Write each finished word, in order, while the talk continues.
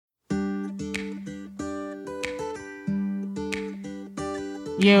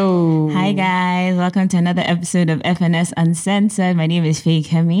Yo. Hi guys, welcome to another episode of FNS Uncensored. My name is Faye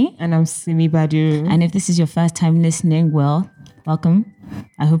Kemi. And I'm Simi Badu. And if this is your first time listening, well, welcome.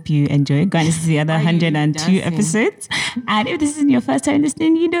 I hope you enjoy. Go and listen to the other 102 episodes. And if this isn't your first time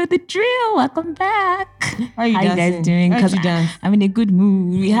listening, you know the drill. Welcome back. How you guys doing? Because I'm in a good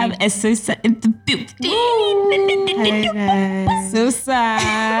mood. We have Esosa in the building. Sosa.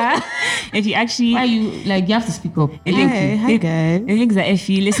 If you actually... Why you have to speak up. Hi guys. It thinks that if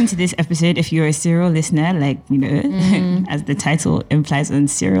you listen to this episode, if you're a serial listener, as the title implies on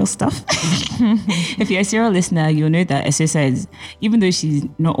serial stuff, if you're a serial listener, you'll know that Esosa is, even though she's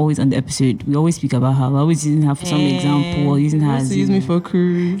not always on the episode, we always speak about her. We're always using her for some example, or using her as... use me for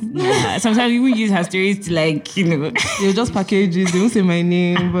cruise. Yeah, sometimes we will use her stories to they'll just package it, they won't say my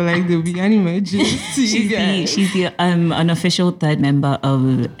name, but they'll be animated. She's the unofficial third member of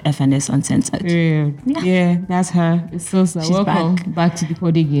FNS Uncensored. Yeah, that's her. It's Sosa. Welcome back to the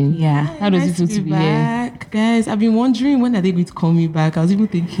pod again. Yeah. How does it feel to be here? Guys, I've been wondering when are they going to call me back. I was even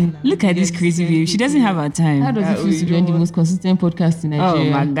thinking, look at this crazy babe. She doesn't have her time. How does it feel to be on the most consistent podcast in Nigeria?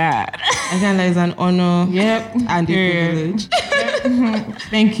 Oh my God. I think it's an honor. Yep. And a privilege.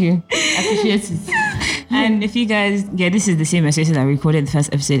 Thank you. I appreciate it. And if you guys, this is the same Esosa that recorded the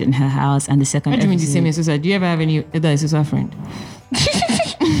first episode in her house and the second episode. What do you mean the same Esosa? Do you ever have any other Esosa friend?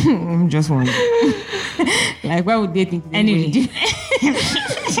 I'm just wondering. Why would they think? Anyway.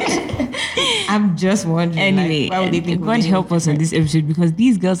 I'm just wondering. Anyway, why would they think? God help us on this episode because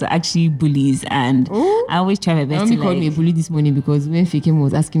these girls are actually bullies, and I always try my best. Mommy called me a bully this morning because when Fakem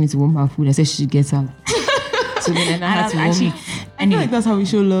was asking me to warm her food, I said she should get out. So then I had to warm it. I feel like that's how we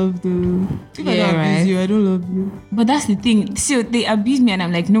show love, though. If I don't abuse you, I don't love you. But that's the thing. So they abuse me, and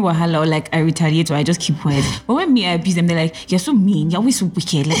I'm like, no wahala, or I retaliate, or I just keep quiet. But when I abuse them, they're like, you're so mean, you're always so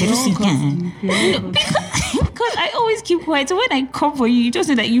wicked. I just sit down. Because I always keep quiet. So when I come for you, you just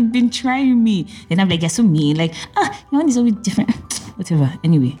say that you've been trying me. Then I'm like, you're so mean. Your one is always different. Whatever.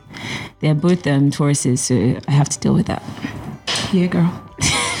 Anyway, they're both Tauruses, so I have to deal with that. Yeah, girl.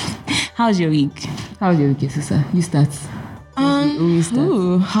 How's your week? How's your week, Sosa? You start.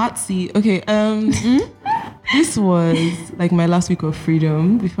 Hot seat. Okay. This was my last week of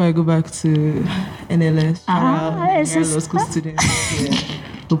freedom before I go back to NLS. Law school students. Yeah.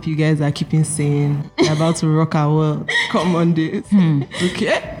 Hope you guys are keeping sane. You're about to rock our world. Come on, this.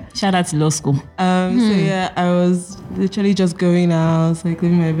 Okay. Shout out to law school. So yeah, I was literally just going out,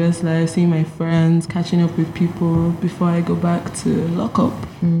 living my best life, seeing my friends, catching up with people before I go back to lockup.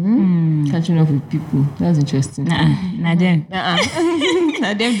 Catching up with people. That's interesting. Nah, them.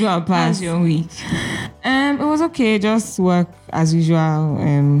 Nah, them do our pass. How's your week? It was okay. Just work as usual.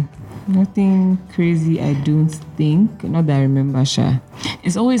 Nothing crazy, I don't think. Not that I remember, Sha.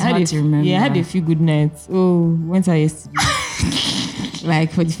 It's always hard to remember. Yeah, I had a few good nights. Went out yesterday.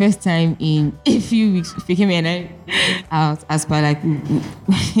 For the first time in a few weeks, Fakem and I out as per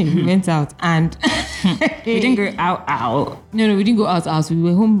we went out and we didn't go out. No, we didn't go out. We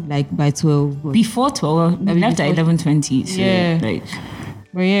were home by 12. Before 12, we left at 11:20. So, yeah.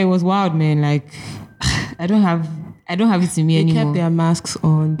 But yeah, it was wild, man. I don't have it in me anymore. They kept their masks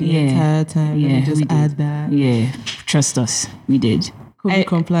on the entire time. Yeah, and just add that. Yeah, trust us, we did. COVID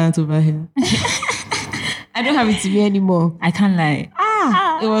compliant over here. I don't have it to me anymore. I can't lie.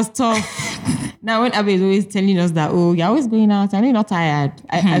 It was tough. Now when Abby is always telling us that, you're always going out, I know you're not tired.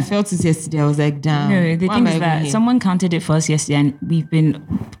 I felt it yesterday. I was like, damn. No, the thing is that someone counted it for us yesterday, and we've been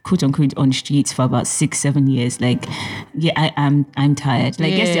quote unquote on streets for about 6-7 years. I'm tired.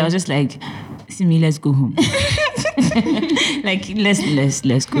 Yesterday I was just like, Simi, let's go home.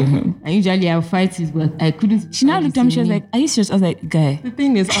 Let's go home. And usually I'll fight it, but I couldn't. She now looked at me, she was like, are you serious? I was like, guy. The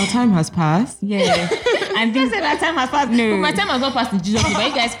thing is, our time has passed. Yeah. And things said our time has passed. No. But my time has not passed in Jesus' name. Are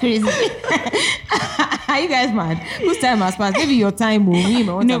you guys crazy? Are you guys mad? Whose time has passed? Maybe your time will me.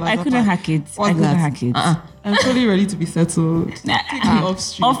 No, I couldn't hack it. I couldn't hack it. I'm fully ready to be settled. Take me off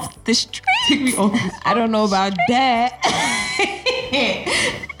street. Off the street. Take me off the street. I don't know about that.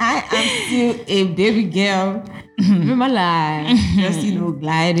 I am still a baby girl. Living my life. Just,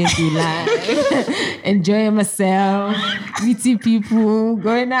 gliding through life. Enjoying myself. Meeting people.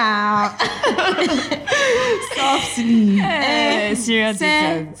 Going out. Softly. Serious.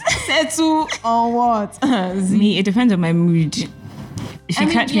 Settle on what? Me, it depends on my mood. If you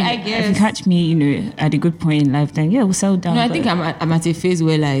catch me, at a good point in life, then we'll settle down. No, I think I'm at a phase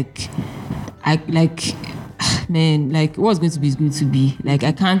where man, what's going to be is going to be. I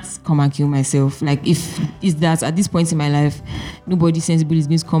can't come and kill myself. If it's that at this point in my life, nobody sensible is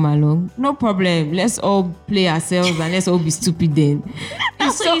going to come along, no problem. Let's all play ourselves and let's all be stupid then.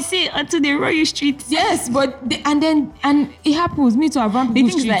 That's what you say until they run you streets. Yes, but and it happens. Me too. I run The people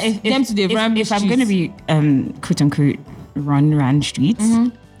thing is streets. that Them to the ram if I'm going to be quote unquote run streets,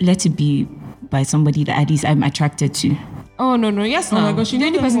 let it be by somebody that at least I'm attracted to. Oh no, yes. Oh now. my gosh, you the know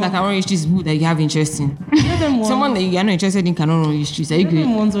only them person that all. can run your streets is who that you have interest in. You know them ones- Someone that you are not interested in cannot run your streets. Are you you know good?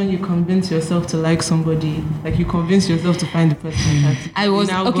 them ones when you convince yourself to like somebody, like you convince yourself to find the person. That I was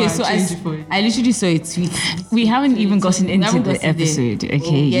you now okay. go and So change it for you. I literally saw a tweet. We haven't even gotten into haven't the gotten there. episode. Okay,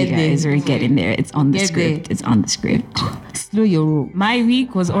 We'll you get there. guys, we're getting there. It's on the Get script. there. It's on the script. Slow your roll. My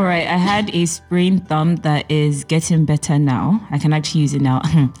week was all right. I had a sprained thumb that is getting better now. I can actually use it now.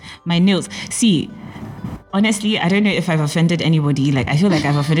 My nails. See, honestly, I don't know if I've offended anybody. Like, I feel like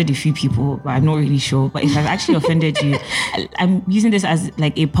I've offended a few people, but I'm not really sure. But if I've actually offended you, I'm using this as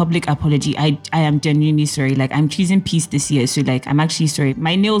like a public apology. I am genuinely sorry. Like, I'm choosing peace this year. So, like, I'm actually sorry.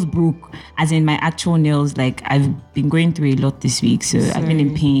 My nails broke, as in my actual nails. Like, I've been going through a lot this week. So, I've been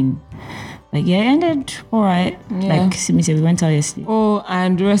in pain. Like, yeah, it ended all right. Yeah. Like, Simi said, we went out yesterday. Oh,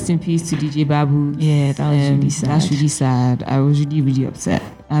 and rest in peace to DJ Babu. Yeah, that was really sad. That's really sad. I was really upset.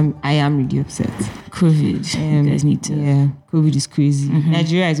 I am really upset. COVID. You guys need to. Yeah, COVID is crazy.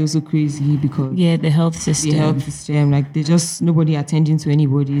 Nigeria is also crazy because Yeah, the health system. the health system, like they just nobody attending to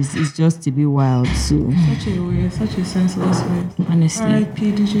anybody. It's just a bit wild. So Such a waste, such a senseless waste. Honestly.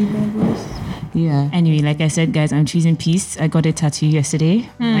 R.I.P. DJ Babos. yeah. Anyway, like I said, guys, I'm choosing peace. I got a tattoo yesterday.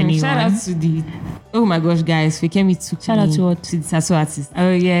 My new Shout one. out to the oh my gosh, guys, Fekemi took Shout out me to what? to the tattoo artist.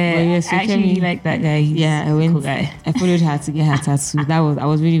 Oh yeah, Oh, yes, I actually Fekemi. like that guy. He's Yeah, I a went. cool guy. I followed her to get her tattoo. I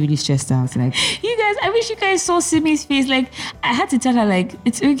was really stressed out. Like You guys, I wish you guys saw Simi's face. Like, I had to tell her, like,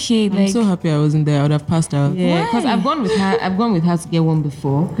 it's okay. I'm Like, so happy I wasn't there. I would have passed out. yeah, because Why? I've gone with her to get one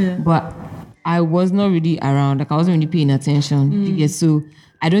before, Yeah. but I was not really around. Like I wasn't really paying attention. You get so.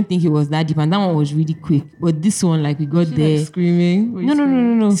 I don't think it was that deep, and that one was really quick. But this one, like we got there. Like screaming. Were you No,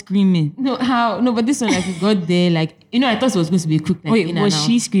 screaming? screaming. No, how? No, but this one, like we got there, like I thought it was going to be a quick. Like, Wait, in and was out.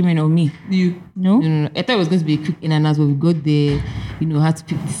 she screaming or me? You. No. No. I thought it was going to be a quick in and out, but we got there. Had to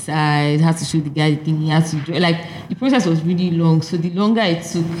pick the size, had to show the guy the thing. He had to draw. Like the process was really long. So the longer it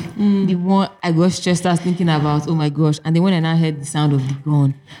took, the more I got stressed out thinking about, oh my gosh. And then when I now heard the sound of the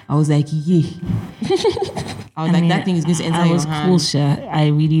gun, I was like, yeah. I was like, that thing is going to enter I your was hand. cool, Sha. I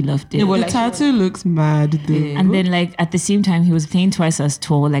really loved it. No, but The like, tattoo looks mad though. Yeah. And then, like, at the same time, he was playing twice as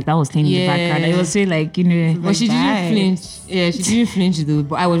tall. Like, that was playing in the Yeah. background. It was so, like, but she didn't Bye. flinch. Yeah, she didn't flinch though.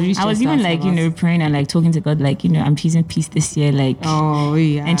 But I was really stressed I was even, out like, about- praying and, like, talking to God, like, I'm choosing peace this year. Like, Oh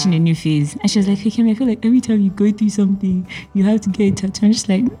yeah. entering a new phase. And she was like, hey, Kim, I feel like every time you go through something, you have to get a tattoo. I'm just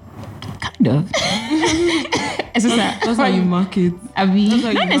like, kind of. It's just like, That's how you mark it. I mean, That's how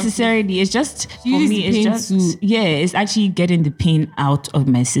you not mark it. necessarily. It's just, for uses me, the it's pain just, to- yeah, it's actually getting the pain out of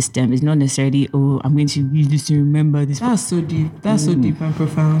my system. It's not necessarily, oh, I'm going to use this to remember this. That's so deep. That's so deep and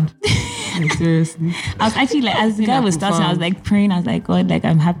profound. Like, seriously. I was actually like, as the guy was starting, I was like praying. I was like, God, like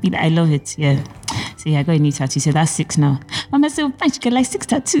I'm happy that I love it. Yeah. So yeah, I got a new tattoo. So that's 6 now. Mama said, "Fine, she get like 6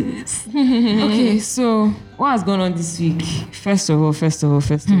 tattoos." okay, so what has gone on this week? First of all,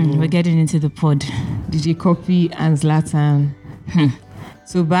 We're getting into the pod. DJ Copy and Zlatan.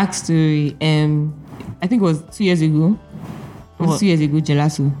 So backstory, I think it was 2 years ago. It was What? 2 years ago,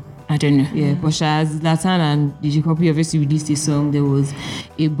 Gelato. I don't know. Yeah, but Zlatan and DJ Copy obviously released a song. There was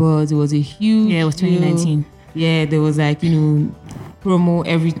a buzz. It was a huge. Yeah, it was deal. 2019. Yeah, there was like promo,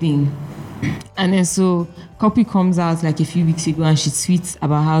 everything. And then so Copy comes out like a few weeks ago and she tweets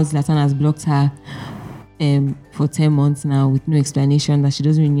about how Zlatan has blocked her for 10 months now with no explanation, that she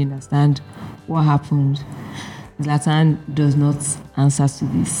doesn't really understand what happened. Zlatan does not answer to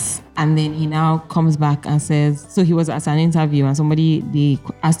this. And then he now comes back and says, so he was at an interview and they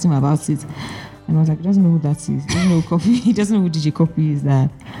asked him about it. And I was like, he doesn't know who that is. He doesn't know Copy. He doesn't know who DJ Copy is. That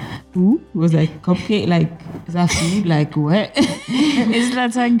who? He was like, cupcake, like, is that food? Like, what? Is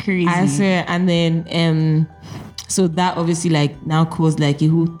that crazy? I swear. And then, so that obviously like now caused like a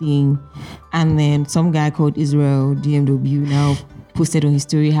whole thing. And then some guy called Israel DMW now posted on his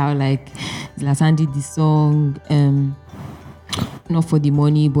story how like Zlatan did this song, not for the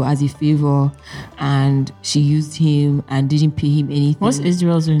money but as a favor, and she used him and didn't pay him anything. What's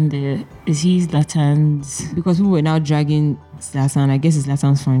Israel's in there? Is he Zlatan's? Because people were now dragging Zlatan. I guess it's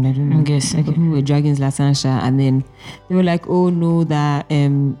Zlatan's friend. I don't know. I guess. But people were dragging Zlatan Shah, and then they were like, "Oh no, that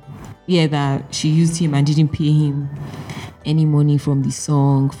that she used him and didn't pay him any money from the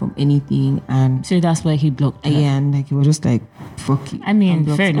song, from anything." And So that's why he blocked her. yeah, and like he was just like, fuck it. I mean,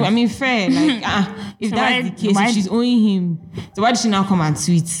 Unblock. fair enough. I mean, fair. Like, if So that's why- the case, why- if she's owing him, so why did she now come and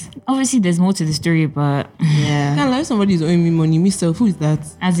tweet? Obviously, there's more to the story, but Yeah. Can't lie, somebody is owing me money. Myself, who is that?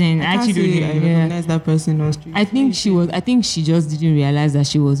 as in, I Can't actually say don't I know. recognize that person on street. I think she just didn't realize that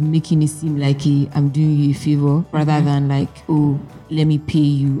she was making it seem like I'm doing you a favor rather than like, oh, let me pay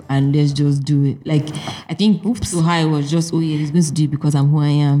you and let's just do it. Like, I think to her it was just, oh yeah, he's going to do it because I'm who I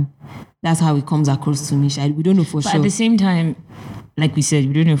am. That's how it comes across to me. We don't know for But sure. at the same time, like we said,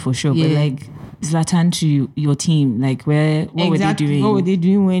 we don't know for sure. But Yeah. like Zlatan to your team, like what were they doing? What were they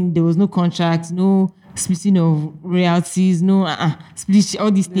doing when there was no contract, no splitting of royalties, no split, all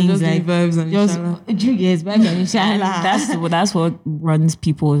these things just like doing vibes and just inshallah. yes, vibes and And inshallah. that's what runs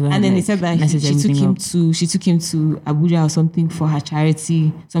people. And then they said that she took him to Abuja or something for her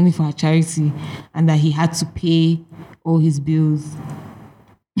charity, and that he had to pay all his bills.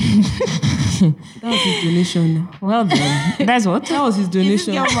 That was his donation. Well then, that's what. That was his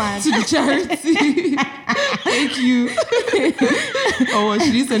donation girl mad? to the charity. Thank you. Oh, well,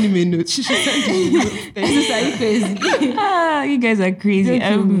 she didn't send him a note. She should send him a note. Are you crazy? You guys are crazy.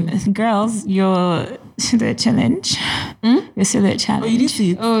 Girls, you're silhouette challenge. Your silhouette Oh, challenge. you didn't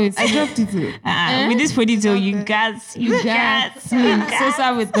see it? Oh, it's I dropped it. With this ponytail, you guys,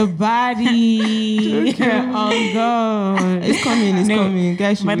 Sosa with the body. Oh God. It's coming. It's coming.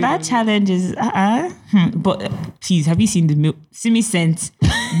 Guys, should But wait that on it. challenge is but please, have you seen the Simi sent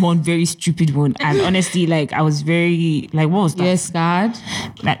one very stupid one? And honestly, like I was very like, what was that? Yes, God.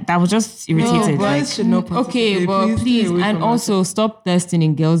 Like, that was just irritated. boys like, should not Okay, participate. but stay please, away and from also stop testing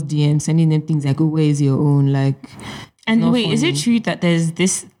in girls' DM, sending them things like, "Oh, where is your own?" Like, and not wait, is it funny. true that there's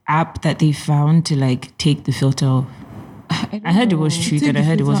this app that they found to like take the filter off? I heard it was true, Take that I the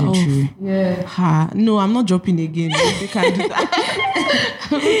heard it filter wasn't off. true. yeah, Ha, no, I'm not dropping again. They can't do that. I'm not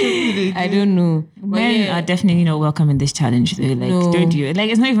dropping again. I don't know. But Men yeah, are definitely not welcome in this challenge. Though. Like, No. don't do it. Like,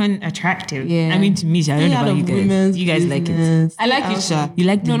 it's not even attractive. Yeah. I mean, to me, I don't Stay know out about of you guys. women's You guys like it. business. I like Stay it, out Sha. of- You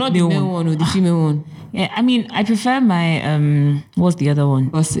like no, the not the male male one or the female one. Yeah, I mean, I prefer my what's the other one?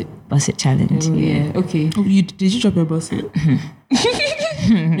 Bust it. Basset challenge. Oh, yeah. Okay. Oh, did you drop your boss yet?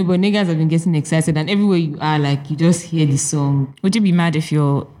 No, but niggas have been getting excited, and everywhere you are, like, you just hear the song. Would you be mad if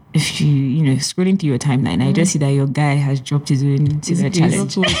you scrolling through your timeline, I just see that your guy has dropped his own to the it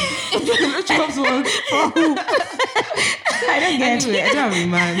challenge? Dropped one. I don't get it. I don't have a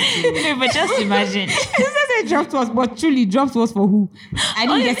man. No, but just imagine. They dropped was, but truly dropped was for who? I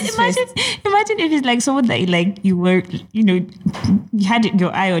didn't get it imagine, first. imagine if it's like someone that you were, you had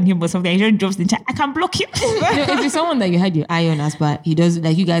your eye on him or something. He just drops the chat. I can block him. No, if it's someone that you had your eye on as, but he does,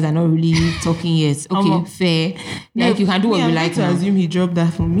 like, you guys are not really talking yet. Okay, fair. Like, you can do what you like to now. assume he dropped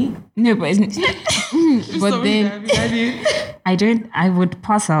that for me. No, but isn't. But then, I would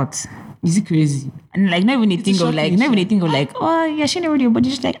pass out. is it crazy? And like not even a thing of shocking like, not even a thing of like, oh yeah, she never do, but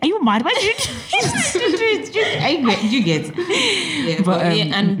just like, are you mad? Why did you do it? You get. Yeah,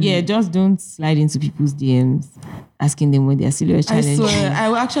 But, just don't slide into people's DMs asking them when they're silhouette I challenge. swear, I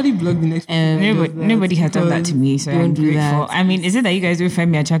will actually block the next person that does that, Nobody has done that to me, so don't I'm do grateful. that. I mean, is it that you guys don't find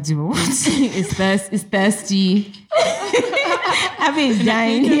me attractive or what? It's thirsty. I've been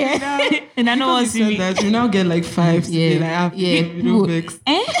dying here. And I know You what's said me. that, you now get like 5 today, like, you don't vex.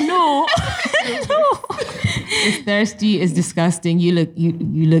 No. It's thirsty. It's disgusting. You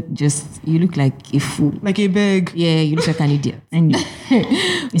look like a fool. Like a beg. Yeah, you look like an idiot. And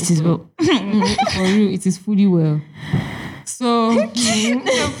it is well. For real, it is fully well. So,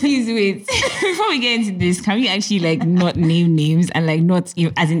 Please wait. Before we get into this, can we actually like not name names and like not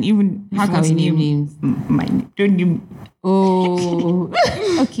even, as in even how can we name names? my name? Don't name. Oh,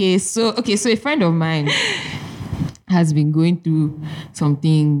 okay. So a friend of mine has been going through some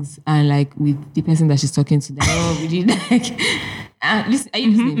things, and like with the person that she's talking to, they're not really like. Listen, are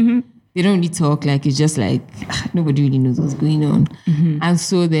you listening? They don't really talk. Like, it's just like nobody really knows what's going on. And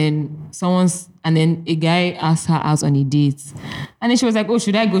so then a guy asked her out on a date, and then she was like, "Oh,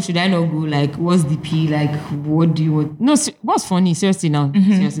 should I go? Should I not go? Like, what's the P? Like, what do you want?" No, what's funny? Seriously now,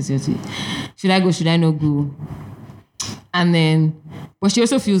 seriously. Should I go? Should I not go? And then, but she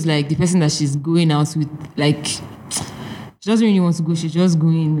also feels like the person that she's going out with, like, she doesn't really want to go. She's just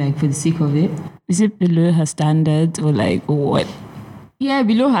going like for the sake of it. Is it below her standards or like what? Yeah,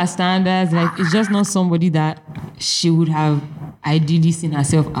 below her standards. Like, it's just not somebody that she would have ideally seen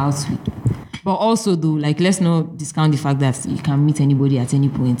herself out with. But also, though, like, let's not discount the fact that you can meet anybody at any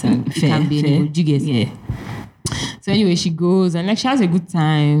point and it can be anybody. Do you get it? Yeah. So anyway, she goes and like she has a good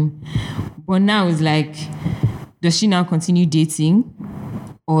time. But now it's like, does she now continue dating,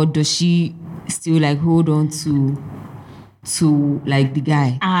 or does she still like hold on to like the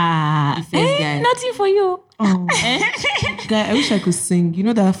guy? The first guy. Nothing for you. Oh, guy, I wish I could sing. You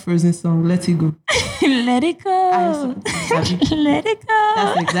know that Frozen song, Let It Go? Let it go. Let it go.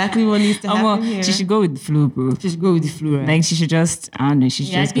 That's exactly what needs to happen here. She should go with the flu, bro. She should go with the flu, right? Like she should just, I don't know, she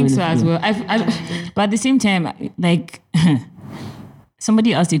should Yeah, I just go think with so the as flow. well. But at the same time, like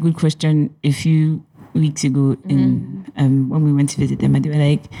somebody asked a good question a few weeks ago in when we went to visit them, and they were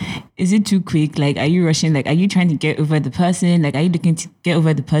like, is it too quick? Like, are you rushing? Like, are you trying to get over the person? Like, are you looking to get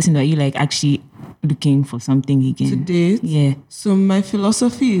over the person, or are you like actually looking for something again? To date? Yeah. So my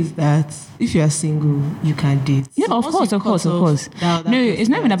philosophy is that if you are single, you can date. Yeah, So of once course, you of course, cut of off course. that No, it's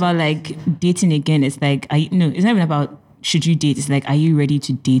person not even about like dating again. It's like, it's not even about should you date. It's like, are you ready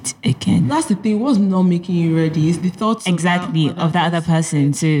to date again? That's the thing. What's not making you ready is the thoughts Exactly, of that other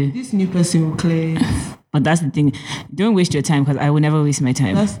person too. This new person will clear it. But that's the thing. Don't waste your time, because I will never waste my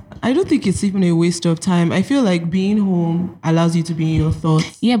time. I don't think it's even a waste of time. I feel like being home allows you to be in your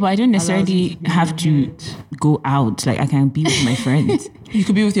thoughts. Yeah, but I don't necessarily Allows you to be in have your to head. go out. Like, I can be with my friends. You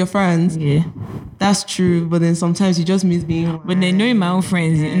could be with your friends. Yeah. That's true. But then sometimes you just miss being home. But then knowing my own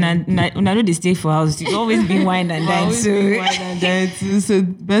friends, and I know they stay for house, you always be wine and dine. Always So be wine and dine too. So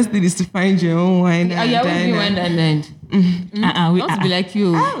best thing is to find your own wine Oh, and yeah, we'll be dine. one and then. we, Not to be like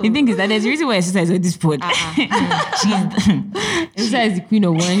you. the thing is that there's a reason why I exercise with this pod. Elsa is the queen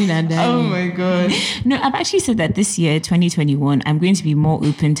of wine and then. Oh my god. No, I've actually said that this year, 2021, I'm going to be more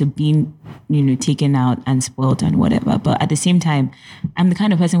open to being, taken out and spoiled and whatever. But at the same time, I'm the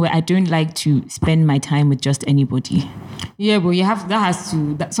kind of person where I don't like to spend my time with just anybody. Yeah, but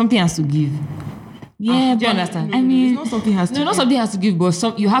something has to give. Yeah, Do you but understand? I mean, It's not something has to No, not be. something has to give, but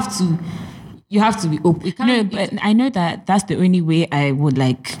you have to be open. It can't- no, but I know that that's the only way I would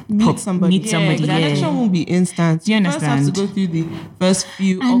like Meet somebody. Meet somebody, The connection won't be instant. Do you First have to understand? go through the first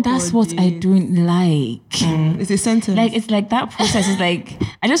few. And that's what awkward I days. don't like. It's a sentence. Like, it's like that process is like,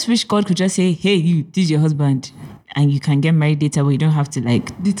 I just wish God could just say, hey, you, this is your husband. And you can get married later, but you don't have to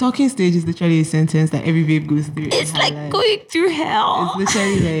like. the talking stage is literally a sentence that every babe goes through. It's in her like life. going through hell. It's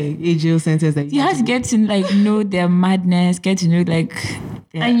literally like a jail sentence that You have to get to like know their madness, get to know like.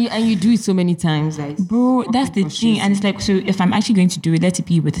 their- and you do it so many times, like Bro, that's the thing. And it's like, so if I'm actually going to do it, let it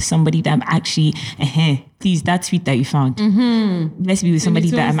be with somebody that I'm actually, please, that tweet that you found. Let's be with somebody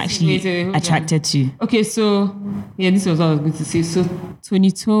that I'm actually Wait, hold on. attracted to. Okay, so this was what I was going to say. So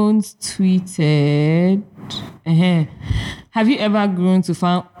Tony Tones tweeted, have you ever grown to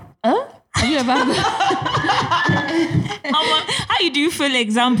find? Have you ever? How you do full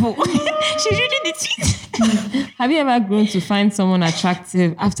example? She's reading the tweet. Have you ever grown to find someone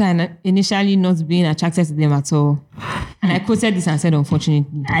attractive after initially not being attracted to them at all? And I quoted this and said,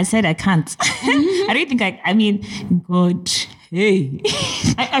 unfortunately. I said I can't. I don't think I mean, God, hey.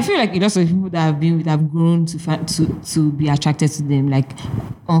 I feel like lots of people that have been with have grown to be attracted to them. Like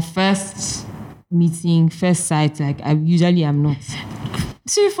on first meeting, first sight, like I usually am not.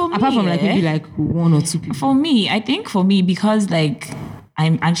 So for me, Apart from like maybe like one or two people. for me, I think for me, because like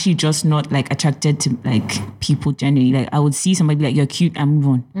I'm actually just not like attracted to like people generally. Like I would see somebody be like, you're cute and move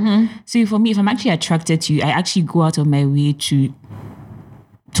on. So for me, if I'm actually attracted to you, I actually go out of my way to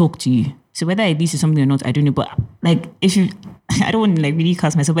talk to you. So whether it leads to something or not, I don't know. But like if you, I don't want to like really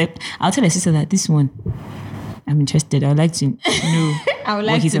cast myself, but I'll tell a sister that this one, I'm interested. I would like to know I would what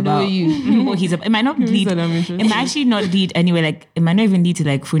like he's to know about. you. What he's about. It might not lead. said I'm interested. It might actually not lead anywhere. Like it might not even lead to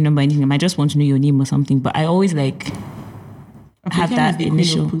like phone number or anything. I might just want to know your name or something. But I always like have African that is the queen of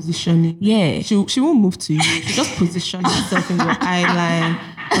initial. positioning. Yeah. She won't move to you. She just position herself in your eye line.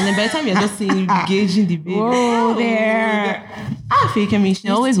 And then by the time you're just seeing gauging the baby. Whoa there. Fake me. She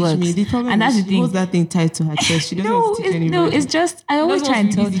It always teach works. Me. The problem And is that's the she thing. holds that thing tight to her chest. She doesn't No, want to teach anybody. it's just I always Doesn't try and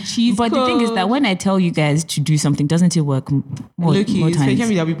want to tell use the cheese But the thing is that code. when I tell you guys to do something, doesn't it work more Loki, it's times? fake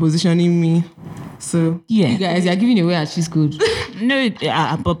me that be positioning me. So You Yeah. guys, you're giving away at cheese code. No,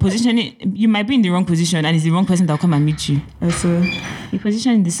 but positioning, you might be in the wrong position and it's the wrong person that'll come and meet you. so You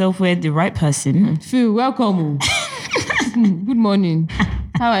position yourself where the right person. Phil, welcome. Good morning.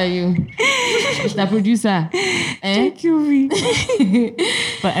 How are you? Mr. Producer. Thank you.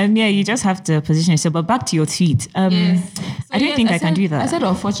 But yeah, you just have to position yourself. But back to your tweet. I don't think I can do that. I said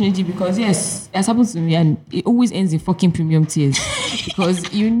unfortunately because yes, it has happened to me and it always ends in fucking premium tears.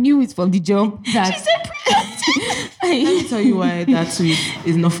 Because you knew it from the jump that let me tell you why that tweet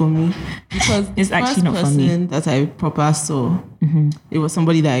is not for me. Because It's the actually first not for me. person that I proper saw, it was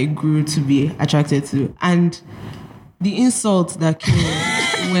somebody that I grew to be attracted to. And the insult that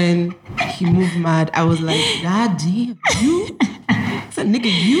came when he moved mad, I was like, God damn, you? I said,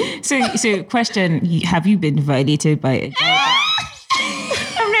 nigga, you? So question, have you been violated by a guy?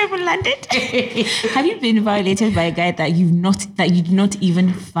 I'm not even landed. Have you been violated by a guy that you do not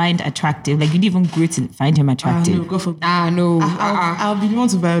even find attractive? Like you didn't even grow to find him attractive? No, go for no. I'll be the one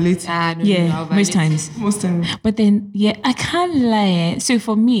to violate. No, Yeah, I'll most violate. times. Most times. But then, yeah, I can't lie. So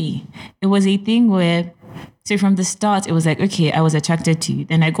for me, it was a thing where, so from the start, it was like, okay, I was attracted to you.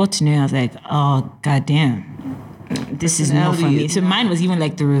 Then I got to know, I was like, oh, goddamn, this is not for me. So mine was even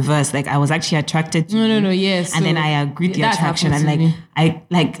like the reverse. Like I was actually attracted to you. No, yes. And then I agreed the that attraction. And happened like, to me. I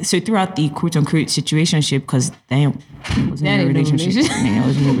like, so throughout the quote unquote situationship, because then I wasn't in a relationship. I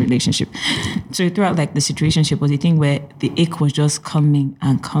wasn't in a relationship. So throughout like the situationship was a thing where the ache was just coming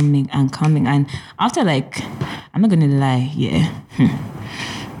and coming and coming. And after like, I'm not going to lie, yeah.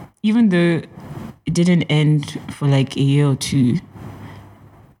 Even though it didn't end for like a year or two,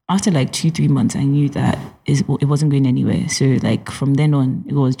 after like 2-3 months, I knew that it wasn't going anywhere. So like from then on,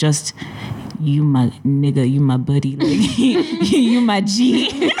 it was just you my nigga, you my buddy, like you my G.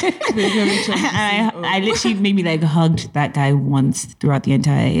 I literally maybe like hugged that guy once throughout the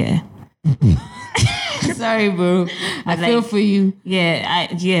entire year. Sorry, bro. I But, feel like, for you.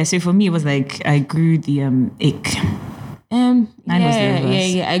 Yeah. So for me, it was like I grew the ache. Mine was the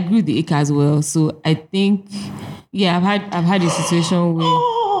reverse. I agree with the ick as well. So I think, I've had a situation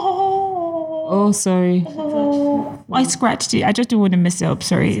where. Oh, sorry. I scratched it. I just don't want to mess it up.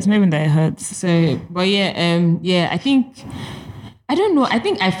 Sorry, it's not even that it hurts. Sorry, but I think. I don't know. I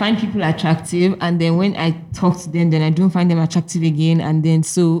think I find people attractive, and then when I talk to them, then I don't find them attractive again, and then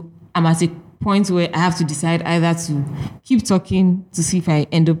so I'm at a point where I have to decide either to keep talking to see if I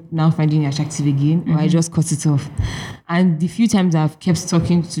end up now finding it attractive again, or I just cut it off. And the few times I've kept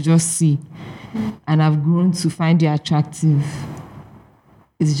talking to just see, and I've grown to find it attractive,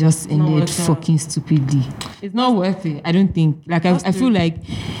 it's just ended fucking stupidly. It's not worth it. I don't think. Like I feel like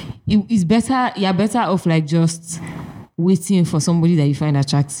it's better. You're better off like just waiting for somebody that you find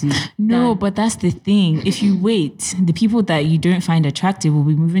attractive. No, but that's the thing. If you wait, the people that you don't find attractive will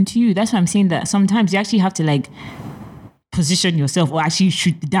be moving to you. That's why I'm saying that sometimes you actually have to like position yourself or actually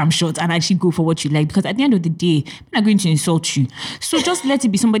shoot the damn shot and actually go for what you like. Because at the end of the day, I'm not going to insult you. So just let it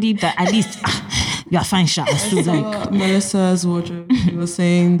be somebody that at least you are fine, shot. So like Melissa's wardrobe. She was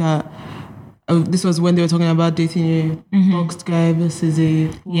saying that this was when they were talking about dating a boxed guy versus a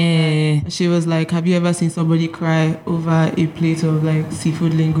poor guy. She was like, have you ever seen somebody cry over a plate of like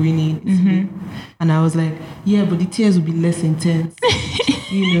seafood linguine? And I was like, yeah, but the tears would be less intense.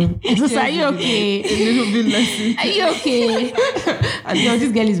 You know. So are you okay? A little bit less intense. Are you okay? No,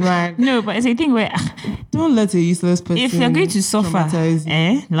 this girl is mad. no, but it's a thing where Don't let a useless person if you're going to suffer, traumatize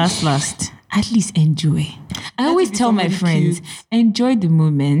you. last, at least enjoy. I always be tell my somebody friends, cute. enjoy the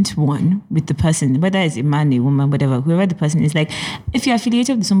moment, one, with the person, whether it's a man, a woman, whatever, whoever the person is. Like, if you're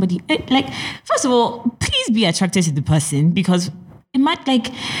affiliated with somebody, like, first of all, please be attracted to the person, because it might, like,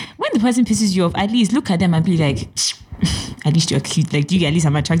 when the person pisses you off, at least look at them and be like, at least you're cute. Like, at least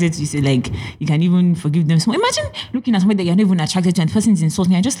I'm attracted to you. So, like, you can even forgive them. So imagine looking at somebody that you're not even attracted to and the person is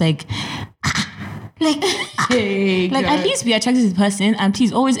insulting you and just like, at least be attracted to the person and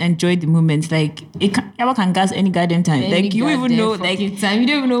please always enjoy the moments. Like it can gas any goddamn time. Like you even know, like time. You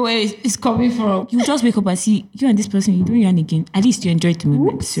don't even know where it's coming from. You just wake up and see you and this person. You don't yarn again. At least you enjoyed the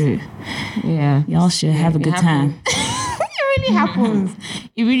moment. So Yeah, y'all should have a good time. It really happens.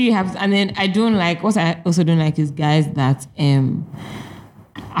 It really happens. And then I don't like. What I also don't like is guys that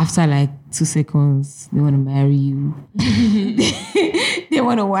after like 2 seconds they want to marry you. They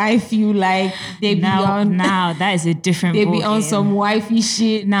want to wife you. Like they be on now that is a different. They be ball on game. some wifey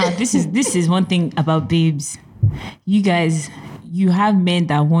shit. Now this is one thing about babes. You guys, you have men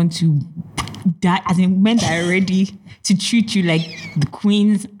that want to die, as in men that are ready to treat you like the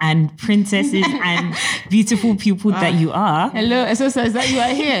queens and princesses and beautiful people that you are. Hello, Esosa, is that you are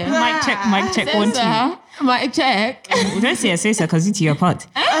here? Mic check, 1, 2. Mic check. Don't say Esosa because it's your part.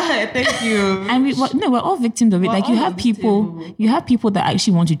 Thank you. And we're all victims of it. Like you have people that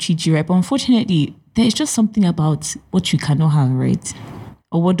actually want to treat you right, but unfortunately, there's just something about what you cannot have, right?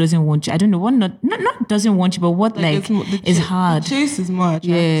 Or what doesn't want you. I don't know. What not doesn't want you, but what like is hard. The chase is more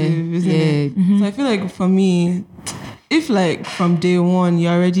attractive, isn't it? So I feel like for me, if like from day one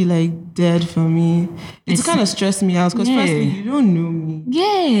you're already like dead for me, it's kind of stressed me out because firstly you don't know me.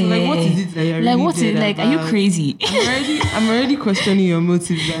 Yeah. So like what is it that you're like really what's it dead like? about? Are you crazy? I'm already questioning your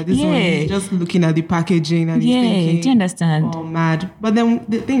motives. That this one is just looking at the packaging and he's thinking, do you understand? oh, mad. But then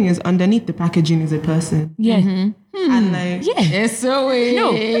the thing is, underneath the packaging is a person. Yeah. And like, Yes, so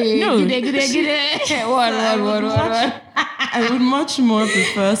No. Get it. What? I would much more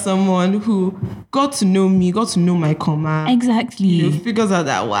prefer someone who got to know me, got to know my comma. Exactly. You know, figures out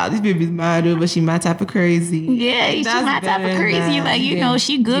that, wow, this baby's mad, but she might type of crazy. Yeah, she might type of crazy. Like, you know,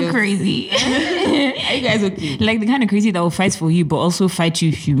 she good crazy. Are you guys okay? Like the kind of crazy that will fight for you, but also fight you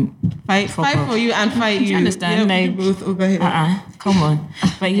if you Fight for you and fight you. Do you understand? Yeah, Like, both over here. come on.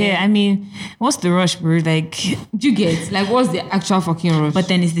 But yeah, I mean, what's the rush, bro? Like, Do you get like what's the actual fucking rush? but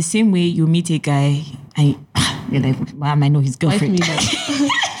then it's the same way you meet a guy and you're like, well, I might know his Fight girlfriend. me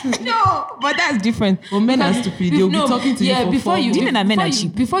like, no, but that's different. well, men are stupid. They'll be talking to you for before fun. you. Do you know that men before are you-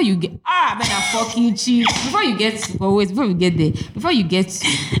 cheap? Before you get men are fucking cheap. Before you get, but wait, before we get there, before you get,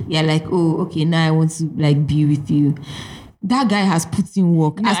 you're like, oh, okay, now I want to like be with you. That guy has put in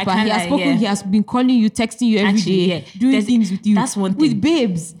work. No, As I per can't he has lie, spoken, yeah. he has been calling you, texting you every Actually, day, yeah. doing There's- things with you. that's one thing. With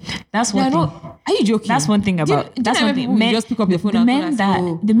babes. That's They one are thing. not- are you joking? That's one thing about. Do you That's know one when thing. people just pick up your phone the and men call and that say,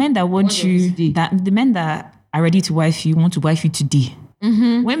 oh, the men that want what you was today? that the men that are ready to wife you want to wife you today.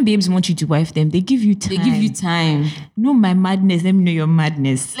 When babes want you to wife them, they give you time. they give you time. Know my madness. Let me know your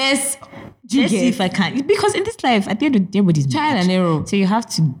madness. Let's Let's see if I can. Because in this life, at the end of the day, everybody's trial mad. and error. So you have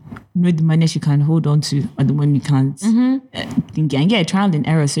to know the madness you can hold on to and the one you can't. Think and get trial and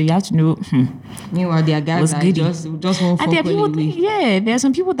error. So you have to know. Meanwhile, there are guys Was that goody. just won't And fuck there are people. away. Yeah, there are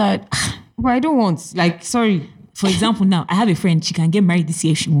some people that. But I don't want. Like, sorry. For example, now I have a friend. She can get married this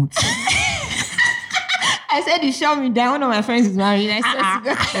year if she wants. I said you shut me down. One of my friends is married. I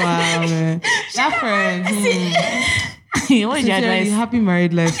said, Wow, man. That friend. What's your Sincerely, advice? happy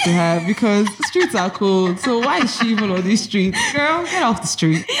married life to have because streets are cold. So why is she even on these streets? Girl, get off the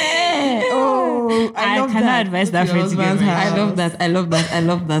street. oh, I love cannot that. advise that Your friend to get husband's married. house. I love that. I love that. I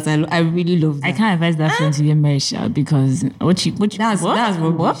love that. I really love that. I can't advise that friend to get married, Sha, because what you That's what?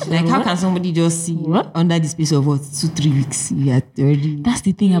 rubbish. What? Like, how What? can somebody just see What? under the space of what 2-3 weeks? You are already. That's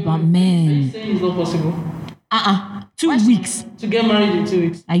the thing about men. Saying it's not possible 2 weeks. to get married in 2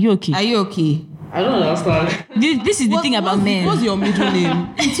 weeks. Are you okay? Are you okay? I don't understand. This is the thing about men. What's your middle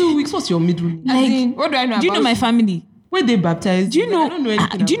name? In 2 weeks, what's your middle name? As in, what do I know? Do you know about my you? family? Where they baptized? Do you know? I don't know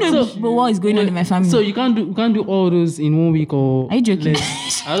anything. Do you know what is going on in my family? So you can't do all those in 1 week or? Are you joking?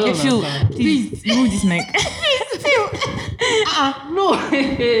 less? I don't Hey, Phil, understand. please remove this mic. No.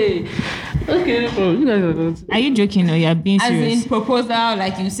 Okay, no problem. You guys are not. Are you joking or you are being As serious? in proposal,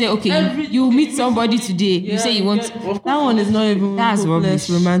 like you say, okay, you meet somebody today. You say you want. Of That one is not even That's hopeless rubbish.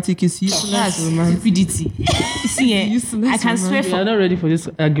 romantic. It's useless That's romantic. stupidity. See, useless I can swear We are for not ready for this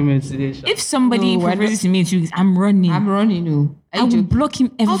argument today. Sha. if somebody No, I proposes to me in 2 weeks, I'm running. I'm running. No, I will block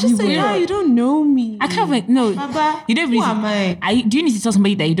him I'll just say, everywhere. yeah, you don't know me. I can't wait. No, Baba, you don't who really. am I? Do you need to tell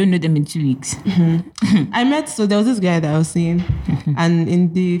somebody that you don't know them in 2 weeks? I met, so there was this guy that I was seeing, and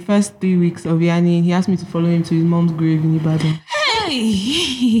in the first 3 weeks of Yani, he asked me to follow him to his mom's grave in Ibadan.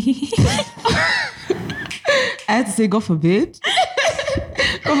 Hey. I had to say, God forbid.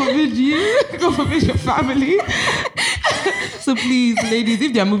 God forbid you. God forbid your family. So please, ladies,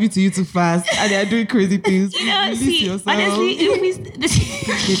 if they are moving to you too fast and they are doing crazy things, You know, release see, yourself. honestly,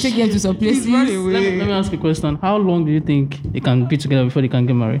 They take them to some Please places. run Let away. me ask you a question. How long do you think they can be together before they can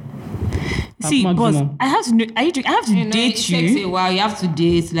get married? see, boss, Maximum. I have to know. I have to You know, it date takes you. a while. You have to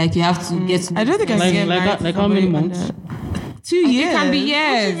date. Like you have to get. To I don't think I Like- can get like married how- to like how many somebody months? under 2 years. can be What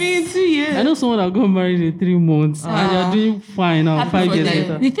years. do you mean 2 years? I know someone that got married in 3 months and they're doing fine now. Happy 5 for years them.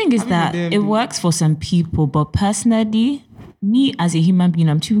 later. The thing is Happy that for them, it though. works for some people, but personally, me as a human being,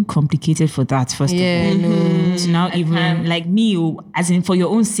 I'm too complicated for that. First Yeah, of all, no. to now even can't. like me, as in for your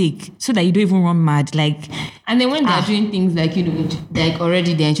own sake, so that you don't even run mad. Like, And then when they're doing things like like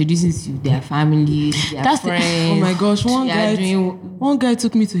already they're introducing to their family, their That's the- friends. Oh my gosh, one guy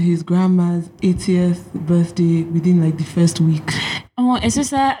took me to his grandma's 80th birthday within like the first week. oh, it's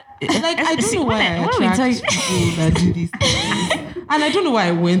just that. Like, I don't See, know why when I when we attract tell you- people that do these things. And I don't know why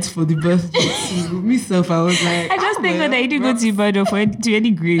I went for the birthday to myself. I was like, I just think that you didn't go to Ibadan to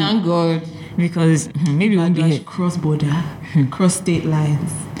any grave Thank God. because maybe we won't be here cross border, cross state lines.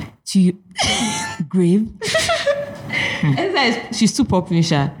 to grave. She's too popping,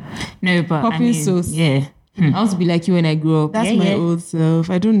 Sha. No, but I Popping mean, sauce. yeah. I want to be like you when I grow up. That's Yeah, my yeah. old self.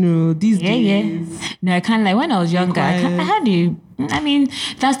 I don't know. These Yeah, days. yeah. No, I can't. Like when I was younger, I quiet. had a. I mean,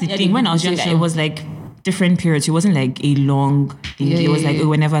 that's the Yeah, thing. the When I was younger, conversation. it was like different periods. It wasn't like a long thing. Yeah, it was yeah, like yeah.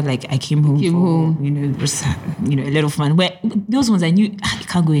 whenever like I came home, Came for, home. you know, it was a little fun. Where those ones I knew I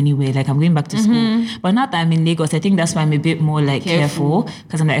can't go anywhere. Like I'm going back to school. But now that I'm in Lagos, I think that's why I'm a bit more like careful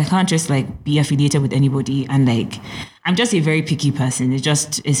because I'm like I can't just like be affiliated with anybody and like. I'm just a very picky person.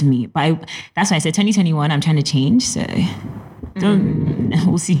 It's me. But that's why I said 2021, I'm trying to change. So Don't.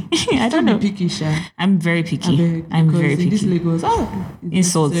 We'll see. I don't know. Picky, Sha. I'm very picky. I'm very In this picky. Lagos,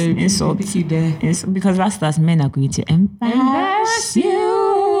 Insults. Picky there. It's because Rastas men are going to embarrass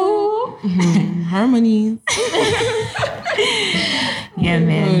you. Harmonies. Yeah,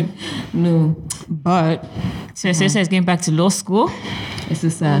 man. No, but So is going back to law school. it's so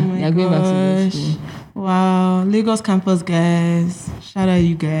sad. my You're going back to the gosh. school. Wow, Lagos campus guys. Shout out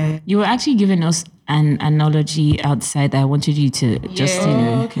you guys. You were actually giving us an analogy outside that I wanted you to just,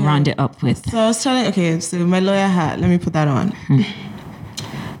 Okay. round it up with. So I was telling, so my lawyer hat, let me put that on.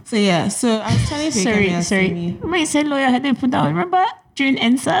 So I was telling Sorry. When you said lawyer, I didn't put that on. Remember during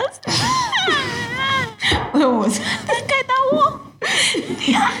NSAS? What was That guy that won.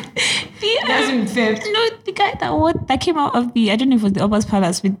 The guy that came out of the, I don't know if it was the Oba's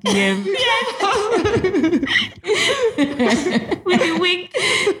Palace with the with the wig.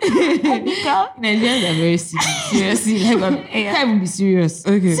 Nigerians are very serious. Seriously, like, I can't even be serious.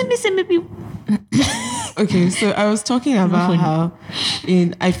 Okay. Maybe. Okay, so I was talking about how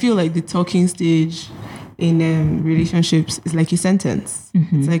I feel like the talking stage in relationships is like a sentence.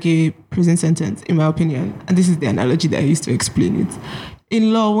 It's like a prison sentence, in my opinion. And this is the analogy that I used to explain it.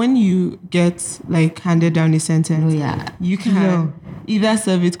 In law, when you get like handed down a sentence, you can either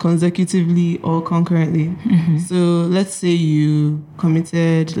serve it consecutively or concurrently. So let's say you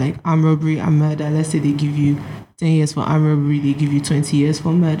committed like armed robbery and murder. Let's say they give you 10 years for armed robbery, they give you 20 years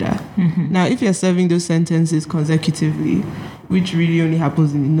for murder. Now, if you're serving those sentences consecutively, which really only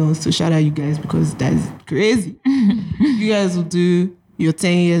happens in the north, so shout out you guys because that's crazy. You guys will do your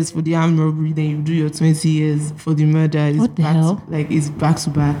 10 years for the armed robbery, then you do your 20 years for the murder. What the hell? It's back to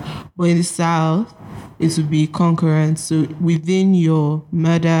back. But in the south, it will be concurrent. So within your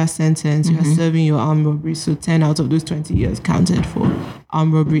murder sentence, you are serving your armed robbery. So 10 out of those 20 years counted for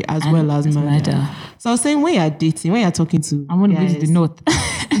armed robbery as well as murder. So I was saying, when you're dating, when you're talking to I want to go to guys, the north.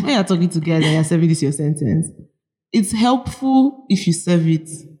 when you're talking to guys and you're serving this your sentence, it's helpful if you serve it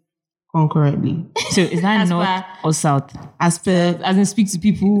concurrently. So is that north or south? As per, As in, speak to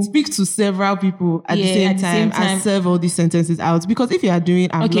people. speak to several people at the same time and serve all these sentences out. Because if you are doing,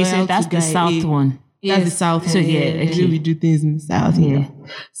 I'm Okay, so loyal that's to the guy south A, one. that's the south. So, one. yeah, okay. We do things in the south. Yeah.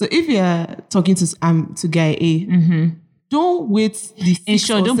 So if you're talking to guy A, don't wait the 6 In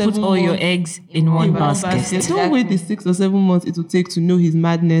short, or don't put 7 all your months eggs in one basket. Don't wait the 6 or 7 months it will take to know his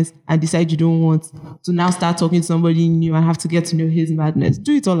madness and decide you don't want to now start talking to somebody new and have to get to know his madness.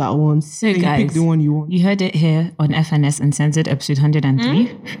 Do it all at once. So then guys, you pick the one you want. You heard it here on FNS Uncensored, episode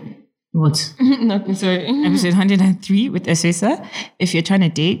 103. What? Nothing, sorry. Episode 103 with Esesa. If you're trying to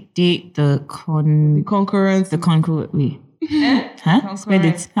date the Concurrence. wait. Huh? Spell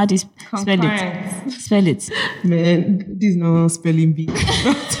it. How do you spell it? Spell it. Man, this is not spelling bee.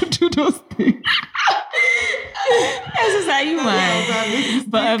 Not to do those things.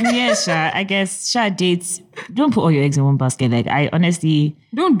 But yeah, Sha, I guess Sha dates. Don't put all your eggs in one basket. Like I honestly,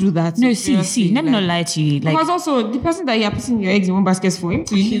 Don't do that. no. Seriously, Let me like- not lie to you. Like Because also, the person that you're putting your eggs in one basket for him,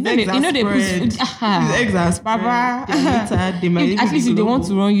 His eggs are they spread. put His eggs are spread. Baba. They're littered. They might even At least be if they want to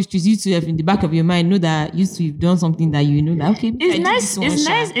global. run you streets, you two have in the back of your mind know that you two have done something that you know that okay. it's nice.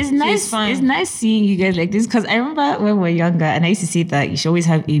 It's nice seeing you guys like this because I remember when we were younger and I used to say that you should always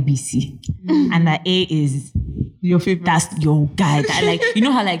have ABC and that A is Your favorite. that's your guy. That like you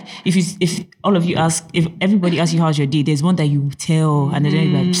know how like if all of you ask, if everybody asks you how's your day, there's one that you tell and then you're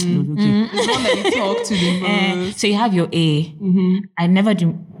like okay. the one that you talk to the most. So you have your A. I never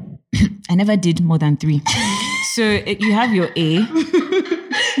did more than 3. So you have your A.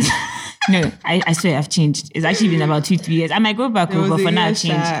 No, I swear I've changed. It's actually been about 2-3 years. I might go back over, but for now I've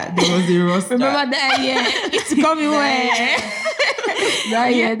changed. There was a roster. Remember that? Yeah, it's coming away.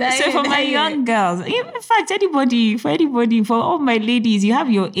 So for my young girls, in fact, for all my ladies, you have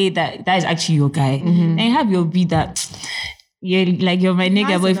your A that is actually your guy, and you have your B that you're my nigga.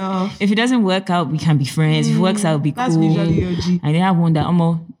 That's But enough. if it doesn't work out, we can be friends. If it works out, be That's cool. usually your G. And then I have one that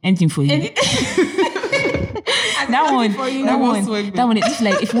anything for you. That one,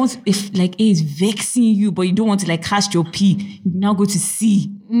 if like A is vexing you, but you don't want to like cast your P, you now go to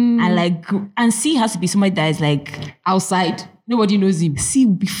C and C has to be somebody that is like Outside, nobody knows him. C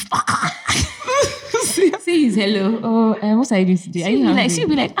will be Say his hello. Oh, what are you doing today? Are you hungry? she'll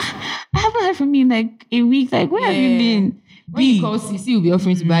be like, I haven't heard from you in like a week. Like, where have you been? When you call C, C will be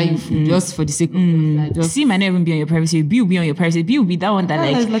offering to buy you food just for the sake of like, just C might not even be on your privacy. B will be on your privacy. B will be that one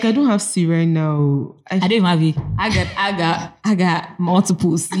that like I don't have C right now. I don't even have it. I got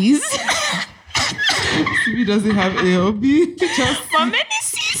multiple C's. C doesn't have A or B. Just For many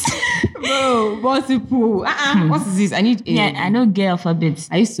C's. No, multiple. What is this? I need A. Yeah, I know gay alphabets.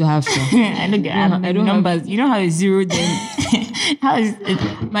 I used to have some. I know gay I don't numbers. You know how it's 0 then How is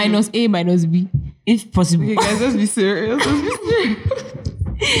it? Minus A, minus B. If possible. Okay, guys, let's be serious. Let's be serious.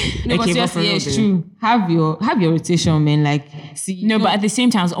 No, but Okay, but seriously, for yeah, real it's though. true. Have your rotation, man. Like, see, No, but at the same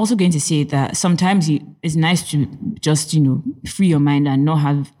time, I was also going to say that sometimes it's nice to just, free your mind and not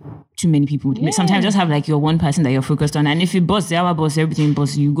have too many people. Yeah. Sometimes just have like your one person that you're focused on. And if it busts, our boss, everything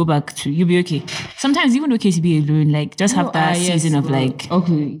busts, you go back to, you'll be okay. Sometimes even okay to be alone, like just have that season of like,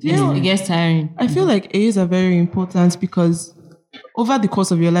 okay, Yeah. it gets tiring. I feel like A's are very important because over the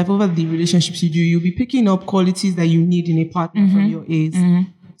course of your life, over the relationships you do, you'll be picking up qualities that you need in a partner from your A's.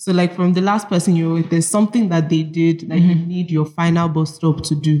 So like from the last person you're with, there's something that they did that you need your final bus stop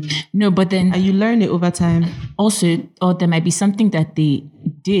to do. no, but then And you learn it over time. also, or there might be something that they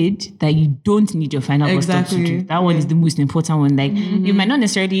did that you don't need your final bus stop to Exactly. do. That one is the most important one. Like you might not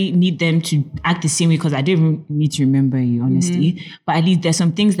necessarily need them to act the same way because I don't even need to remember you, honestly. But at least there's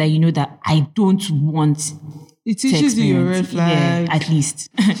some things that you know that I don't want It to teaches you your red experience. flag. Yeah, at least.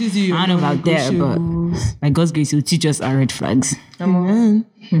 It teaches you your I don't know about there, but non-negotiables. by God's grace, it'll teach us our red flags. Amen.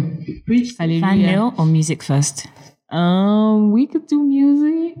 Preach. Fan Hallelujah. mail or music first? We could do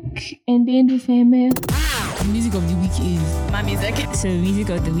music and then do fan mail. The music of the week is My music. So, music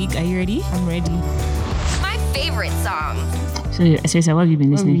of the week, are you ready? I'm ready. My favorite song. So, seriously, what have you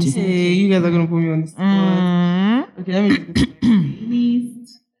been listening to? Hey, you guys are gonna put me on the spot. Okay, let me just get to my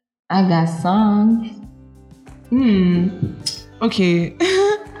list. I got songs. Okay.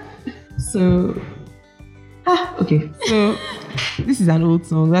 So this is an old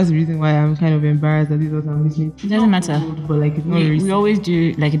song. That's the reason why I'm kind of embarrassed that this is what I'm listening to. It doesn't matter. Old, but like it's not We recent. always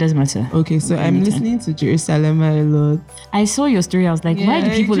do, like, it doesn't matter. Okay, so I'm listening to Jerusalem a lot. I saw your story. I was like, why do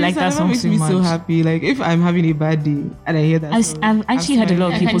people like that song makes so me much? so happy. Like if I'm having a bad day and I hear that song, I've actually heard a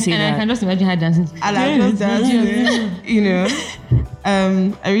lot of people say I that. can just imagine her dancing. and I just dance, you know.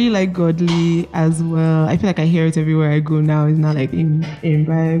 I really like Godly as well. I feel like I hear it everywhere I go now. It's not like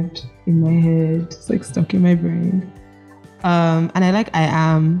imbibed in my head. It's like stuck in my brain. And I like I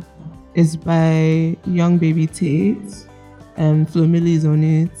Am. It's by Young Baby Tate. Flo Milli is on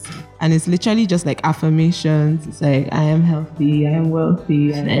it. And it's literally just like affirmations. It's like, I am healthy, I am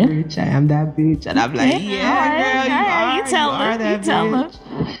wealthy, I am rich, I am that bitch. And I'm like, yeah, girl, you tell are them, that you tell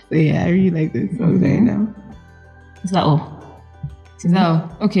bitch. So yeah, I really like this song right now. Is that all? No,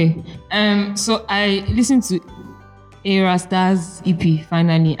 okay. So I listened to Era Star's EP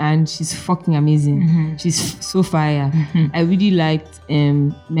finally, and she's fucking amazing. She's so fire. I really liked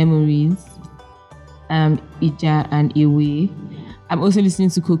Memories, Ija and Away. I'm also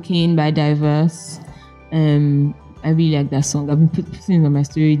listening to Cocaine by Diverse. I really like that song. I've been putting it on my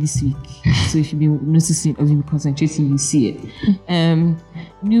story this week. So if you've been noticing or you've been concentrating, you see it.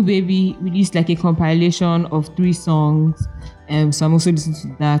 New Baby released like a compilation of 3 songs. So I'm also listening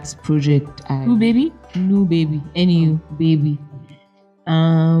to that project. Who, baby? New Baby. NU Baby.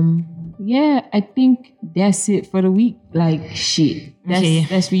 Yeah, I think that's it for the week. Like shit.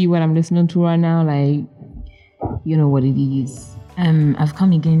 That's really what I'm listening to right now. Like, you know what it is. I've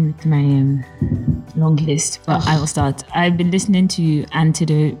come again with my long list, but I will start. I've been listening to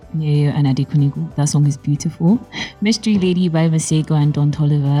Antidote, Neo and Adekunigu. That song is beautiful. Mystery Lady by Masego and Don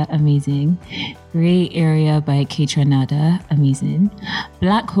Toliver, amazing. Grey Area by K Tranada, amazing.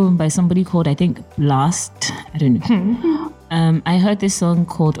 Black Home by somebody called, I think, Blast. I don't know. I heard this song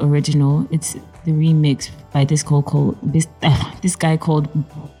called Original. It's the remix by this guy called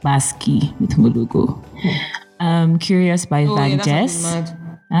Baski with Molugo. Curious by Van Jess.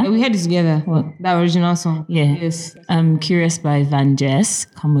 Huh? We had this together. What? That original song. Yeah. Yes. Curious by Van Jess.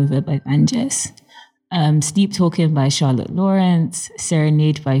 Come Over by Van Jess. Sleep Talking by Charlotte Lawrence.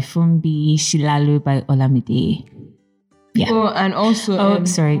 Serenade by Fumbi. Shilalo by Olamide. Yeah. Oh, and also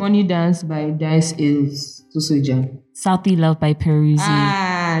sorry. Money Dance by Dice is Tuso Jam. Southie Love by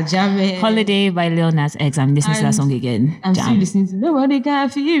Peruzzi. Jam. Holiday by Lil Nas X. I'm listening to that song again. I'm Jam. still listening to Nobody Can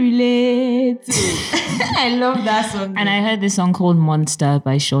Feel Relate. I love that song. And I heard this song called Monster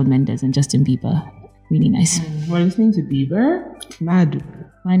by Shawn Mendes and Justin Bieber. Really nice. We're listening to Bieber. Mad.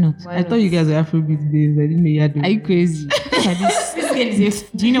 Why not? I thought you guys were Afrobeat days. I didn't know you had Are you crazy?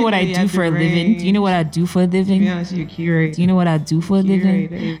 Do you know what I do for a living? Do you know what I do for a living? Yeah, you're curate. Do you know what I do for a living?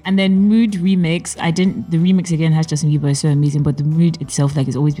 Curate. And then Mood remix. The remix again has Justin Bieber, so amazing. But the Mood itself, like,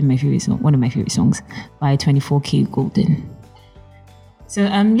 has always been my favorite song, one of my favorite songs by 24K Golden. So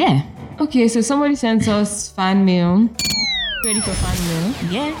yeah. Okay, so somebody sent us fan mail. Ready for fan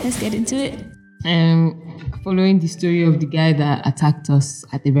mail? Yeah, let's get into it. Following the story of the guy that attacked us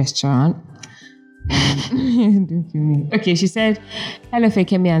at the restaurant. Don't kill me. Okay, she said, hello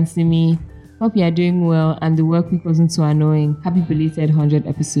Fekemi and Simi. Hope you are doing well and the work week wasn't so annoying. Happy belated 100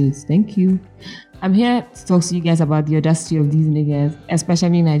 episodes. Thank you. I'm here to talk to you guys about the audacity of these niggas,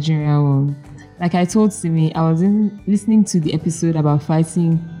 especially Nigerian ones. Like I told Simi, I was listening to the episode about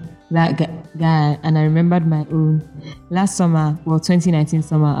fighting that guy, and I remembered my own. Last summer, 2019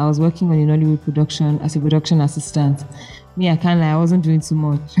 summer, I was working on a Nollywood production as a production assistant. Me, I can't lie, I wasn't doing too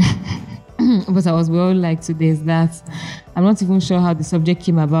much. But I was well liked to this, that. I'm not even sure how the subject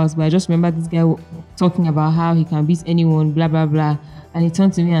came about, but I just remember this guy talking about how he can beat anyone, blah, blah, blah. And he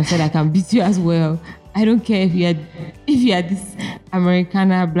turned to me and said, I can beat you as well. I don't care if you had this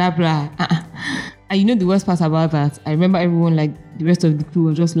Americana, blah, blah. And you know the worst part about that? I remember everyone, like the rest of the crew,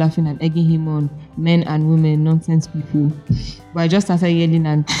 was just laughing and egging him on. Men and women, nonsense people. But I just started yelling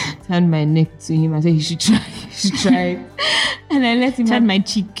and turned my neck to him and said he should try. And I let him Turn my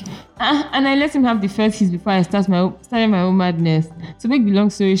cheek. And I let him have the first hit before I started my own madness. To make the long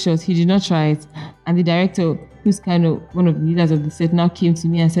story short, he did not try it. And the director, who's kind of one of the leaders of the set, now came to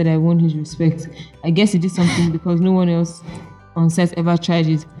me and said I won his respect. I guess he did something because no one else on set ever tried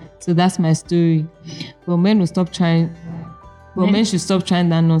it. So that's my story. But men will stop trying. But men should stop trying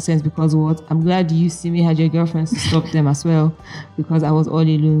that nonsense because what? I'm glad you, Simi, had your girlfriends to stop them as well because I was all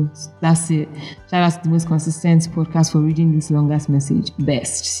alone. That's it. Shout out to the most consistent podcast for reading this longest message.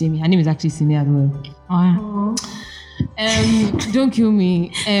 Best. Simi. Her name is actually Simi as well. Don't kill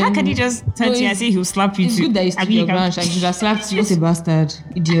me. How can he just turn to you and say he'll slap you It's too? good that you stood your ground. She should have slapped you. What a bastard.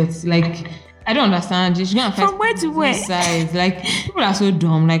 Idiot. Like, I don't understand. You should go and fight From where to where? sides. Like, people are so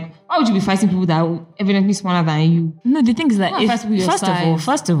dumb. Like, why would you be fighting people that are evidently smarter than you? No, the thing is that Why fight with your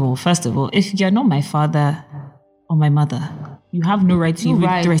first of all, if you're not my father or my mother, you have no right to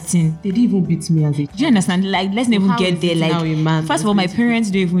even threaten. They didn't even beat me as a child. Do you understand? Like, let's not even how get is there. it now a Like, man first of all, my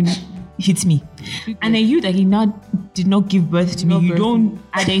parents don't even hit me, and then you that he now did not give birth to me. You don't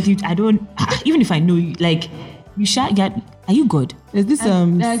add anything. I don't. Even if I know you, like, you shall get. Are you good? There's this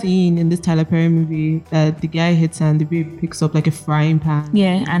scene in this Tyler Perry movie that the guy hits and the babe picks up like a frying pan.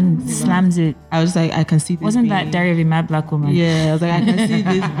 Yeah, and slams it. I was like, I can see this. Wasn't being, that Diary of a Mad Black Woman? Yeah, I was like, I can see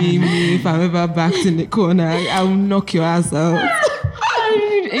this being me. If I'm ever backed in the corner, I will knock your ass out.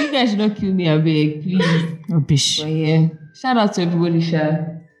 You guys should not kill me, I beg, please. Rubbish. But yeah, shout out to everybody, Sha.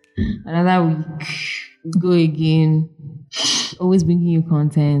 Another week. We go again. Always bringing you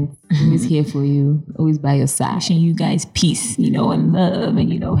content. Always here for you. Always by your side. Wishing you guys peace, and love,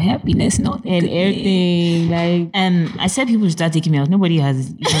 and happiness, and all that. And everything. Like, I said people should start taking me out. Nobody has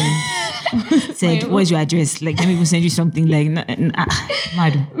even said, "What's your address?" Like, let me go send you something. Like,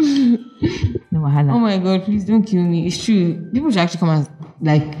 mad. No wahala. oh my God, please don't kill me. It's true. People should actually come and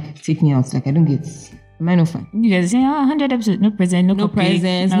like take me out. Like, I don't get it. Am I not fine? You guys say, 100 episodes, no present, no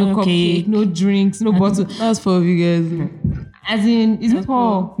presents, no cupcake, no drinks, no bottle. That's for you guys. As in, it's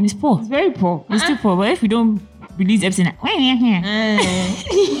poor. It's poor. It's very poor. It's too poor. But if we don't release episode,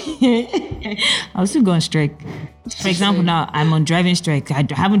 I'll still go on strike. For example, now I'm on driving strike. I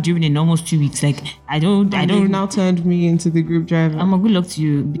haven't driven in almost 2 weeks. Like, I don't. You've now turned me into the group driver. I'm a good luck to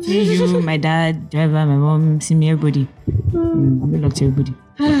you. Between you, my dad, driver, my mom, Simi, everybody. Good luck to everybody.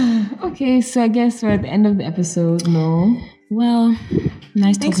 Okay, so I guess we're at the end of the episode. No. Well,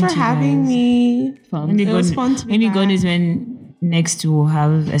 nice Thanks talking for to you having guys. me. Fun. It was fun to be Only back. God is when next we'll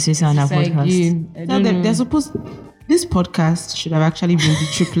have Assisa on our podcast. I Tell don't them know. they're supposed. This podcast should have actually been the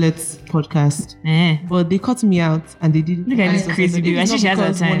triplets podcast, but they cut me out and they didn't. Look at this crazy dude. I see she has her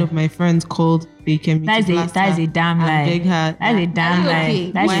because time. one of my friends called Bacon. That is a damn lie. Beg her. That's a damn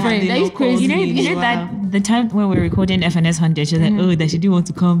lie. That's Why a have they that is not crazy. called You me? know Wow. that the time when we were recording FNS 100, she was like, oh, that she didn't want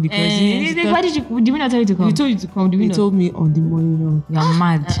to come because why did we not tell you to come? We told you to come. Did we They not? told me on the morning. You're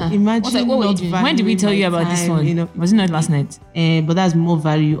mad. Imagine what were you not doing? When did we valuing tell you my about this time, one? Was it not last night? But that's more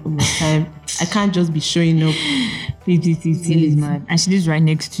value on my time. I can't just be showing up. Please. mad. And she lives right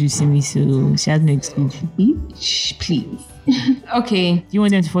next to Simi, so she has no excuse. Bitch, please. Okay. Do you want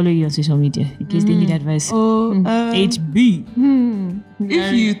them to follow you on social media in case they need advice? HB.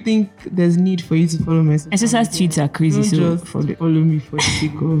 If you think there's need for you to follow my social SSR's tweets are crazy, don't so just follow me for the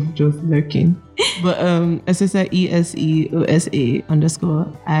sake of just lurking. But SSR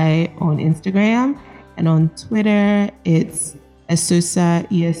ESEOSA_I on Instagram, and on Twitter it's Esosa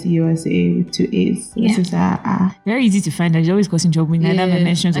ESEOSA with 2 A's. Yeah. Esosa. very easy to find. She's always causing trouble. Neither my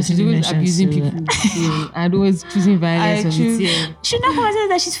mentions or and she's Simi always mentions. abusing So, people. And always choosing violence I on choose- the tail. should not come and say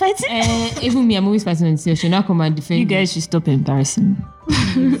that she's fighting. Even me, I'm always fighting on the tail. She'll not come and defend You me. guys should stop embarrassing me.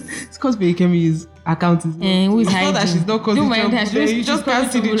 It's because Bekemi's account is Who is it's not that hiding? she's not causing Don't mind trouble. her. There. You just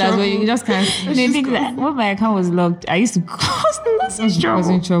can't see the as well. trouble. You just can't. They think that when my account was locked, I used to cause Causing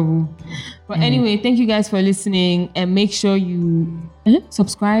trouble. trouble. But anyway, thank you guys for listening, and make sure you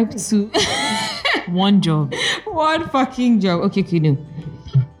subscribe to One job. One fucking job. Okay, no.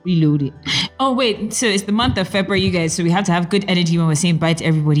 Reload it. Oh wait, so it's the month of February, you guys. So we have to have good energy when we're saying bye to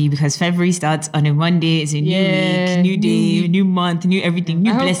everybody because February starts on a Monday. It's a new week, new day, new month, new everything,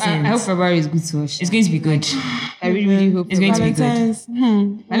 new blessings. I hope February is good to us. It's going to be good. I really hope It's going to be good. Valentine's.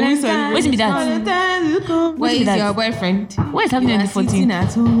 Valentine's. Where's me that? Where is that? your boyfriend? What is happening on the 14th? Sitting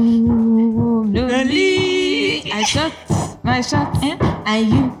at home, lonely. I shot my shot, and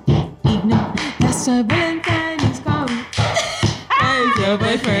you ignore. That's why Valentine is coming. Where is your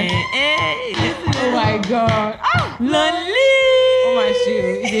boyfriend? Oh my God. Lonely. Oh my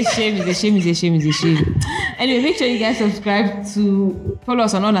shame. It's a shame. Anyway, make sure you guys follow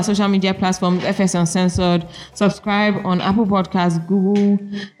us on all our social media platforms, FS Uncensored. Subscribe on Apple Podcasts, Google,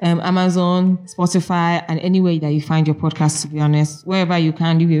 Amazon, Spotify, and anywhere that you find your podcast, to be honest. Wherever you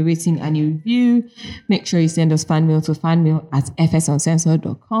can, leave a rating and a review. Make sure you send us fan mail to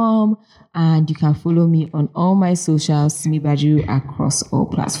fanmail@fsuncensored.com. And you can follow me on all my socials, Simi Baju, across all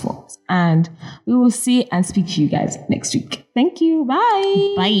platforms. And we will see and speak to you guys next week. Thank you.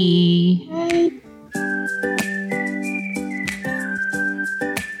 Bye. Bye. Bye.